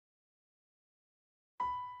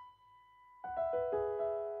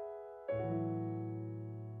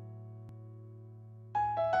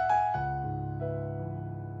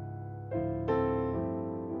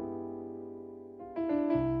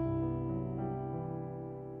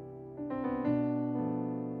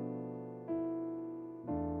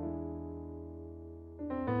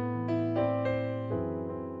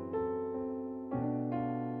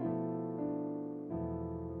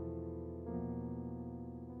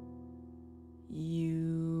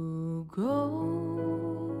You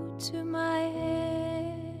go to my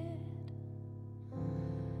head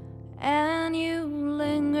and you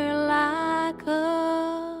linger like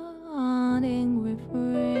a haunting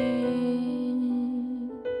refrain,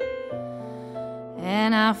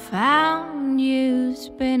 and I found you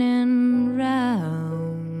spinning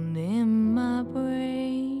round in my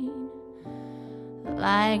brain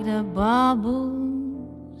like the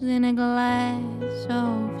bubbles in a glass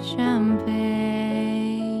of champagne.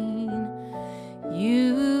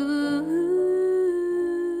 You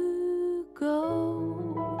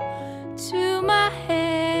go to my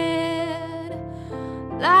head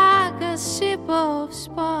like a sip of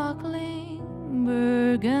sparkling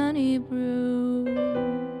burgundy brew,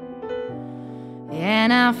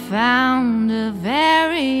 and I found the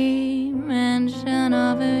very mention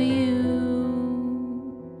of you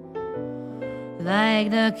like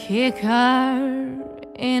the kicker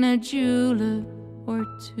in a julep or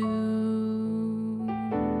two.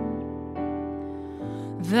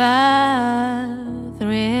 The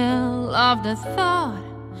thrill of the thought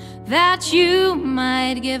that you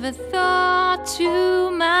might give a thought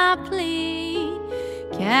to my plea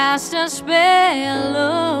cast a spell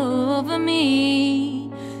over me.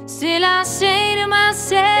 Still I say to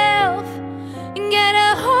myself, get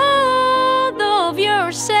a hold of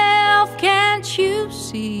yourself. Can't you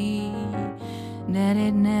see that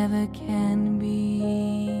it never can be?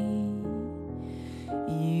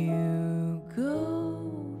 You go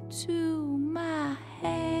to my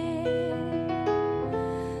head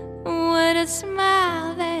with a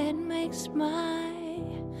smile that makes my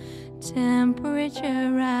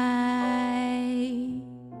temperature rise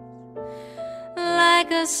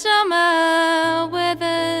like a summer with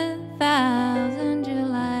 1,000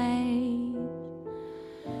 Julys.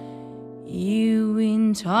 You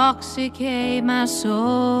intoxicate my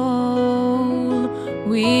soul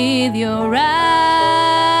with your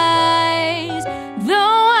eyes,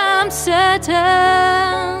 though I'm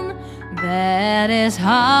certain that this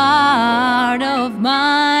heart of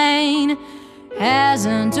mine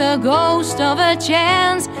hasn't a ghost of a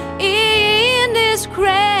chance in this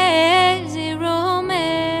crazy